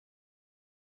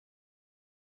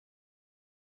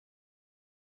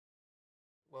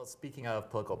Well, speaking of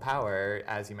political power,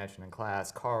 as you mentioned in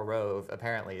class, Karl Rove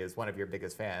apparently is one of your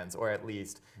biggest fans, or at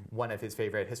least one of his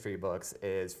favorite history books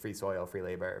is Free Soil, Free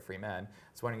Labor, Free Men. I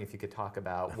was wondering if you could talk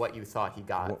about what you thought he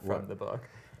got from the book.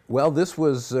 Well, this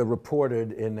was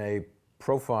reported in a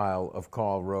profile of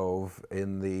Karl Rove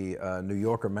in the New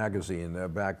Yorker magazine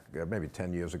back maybe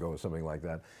 10 years ago or something like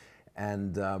that.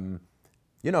 And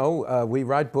we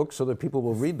write books so that people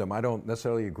will read them. I don't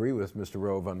necessarily agree with Mr.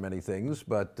 Rove on many things,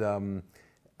 but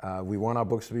we want our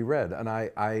books to be read. And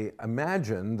I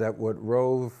imagine that what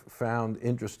Rove found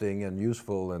interesting and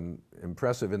useful and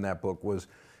impressive in that book was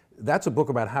that's a book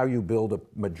about how you build a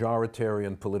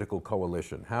majoritarian political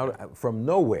coalition. How, from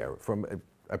nowhere, from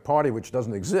a party which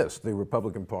doesn't exist, the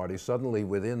Republican Party, suddenly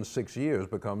within 6 years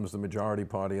becomes the majority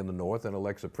party in the North and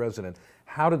elects a president.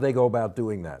 How did they go about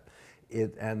doing that?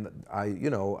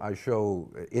 I show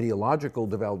ideological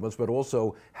developments, but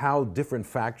also how different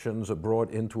factions are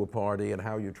brought into a party and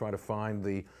how you try to find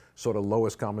the sort of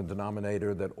lowest common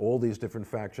denominator that all these different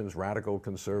factions, radical,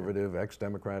 conservative,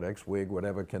 ex-Democrat, ex-Whig,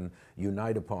 whatever, can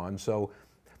unite upon. So,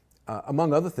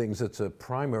 among other things, it's a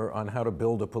primer on how to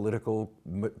build a political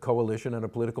coalition and a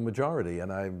political majority.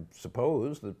 And I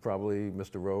suppose that probably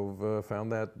Mr. Rove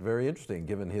found that very interesting,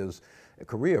 given his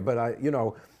career. But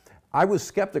I was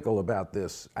skeptical about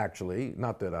this, actually,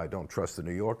 not that I don't trust the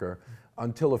New Yorker,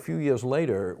 until a few years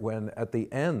later when at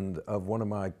the end of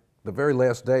the very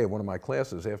last day of one of my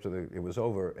classes, after it was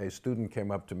over, a student came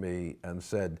up to me and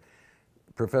said,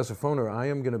 "Professor Foner, I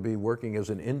am going to be working as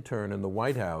an intern in the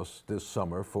White House this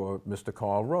summer for Mr.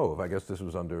 Karl Rove." I guess this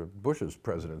was under Bush's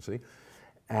presidency.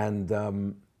 And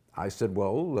I said,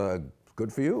 "Well,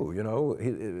 good for you, you know."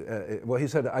 He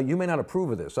said, "You may not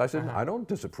approve of this." I said, "I don't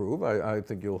disapprove. I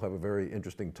think you'll have a very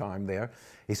interesting time there."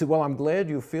 He said, "Well, I'm glad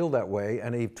you feel that way."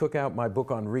 And he took out my book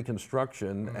on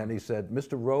Reconstruction and he said,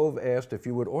 "Mr. Rove asked if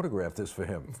you would autograph this for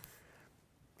him."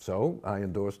 So I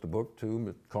endorsed the book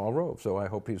to Karl Rove. So I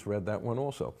hope he's read that one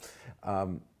also.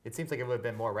 It seems like it would have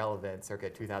been more relevant circa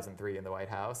 2003 in the White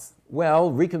House.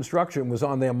 Well, Reconstruction was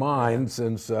on their mind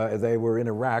since they were in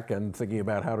Iraq and thinking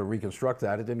about how to reconstruct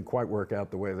that. It didn't quite work out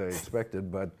the way they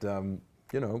expected, but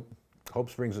hope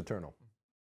springs eternal.